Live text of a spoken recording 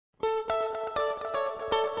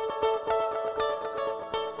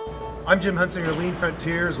I'm Jim Hunsinger, Lean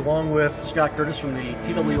Frontiers, along with Scott Curtis from the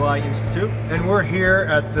TWI Institute. And we're here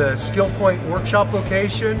at the SkillPoint workshop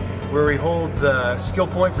location where we hold the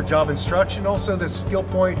SkillPoint for job instruction, also the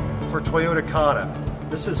SkillPoint for Toyota Kata.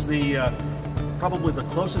 This is the probably the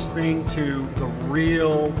closest thing to the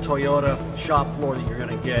real Toyota shop floor that you're going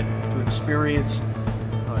to get to experience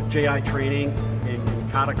JI training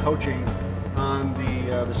and Kata coaching on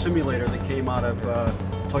the simulator that came out of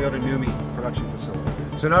Toyota Numi production facility.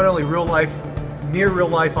 So not only real life, near real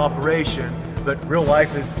life operation, but real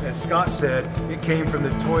life, as Scott said, it came from the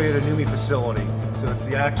Toyota Numi facility. So it's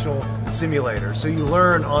the actual simulator. So you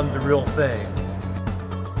learn on the real thing.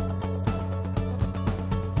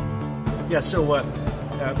 Yeah, so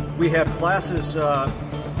we have classes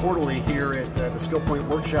quarterly here at the SkillPoint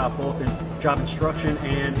workshop, both in job instruction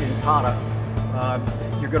and in Kata.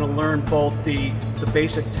 You're going to learn both the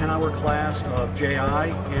basic 10-hour class of JI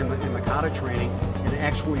and the Kata training, and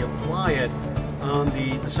actually apply it on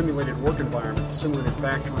the simulated work environment, the simulated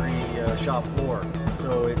factory shop floor.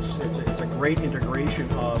 So it's a great integration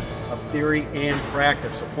of theory and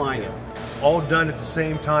practice, applying it. All done at the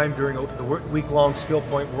same time during the week-long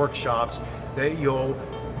SkillPoint workshops, that you'll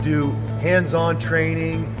do hands-on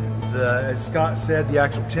training, as Scott said, the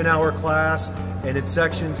actual 10-hour class, and in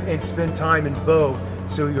sections, and spend time in both,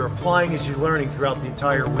 so you're applying as you're learning throughout the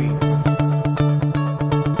entire week.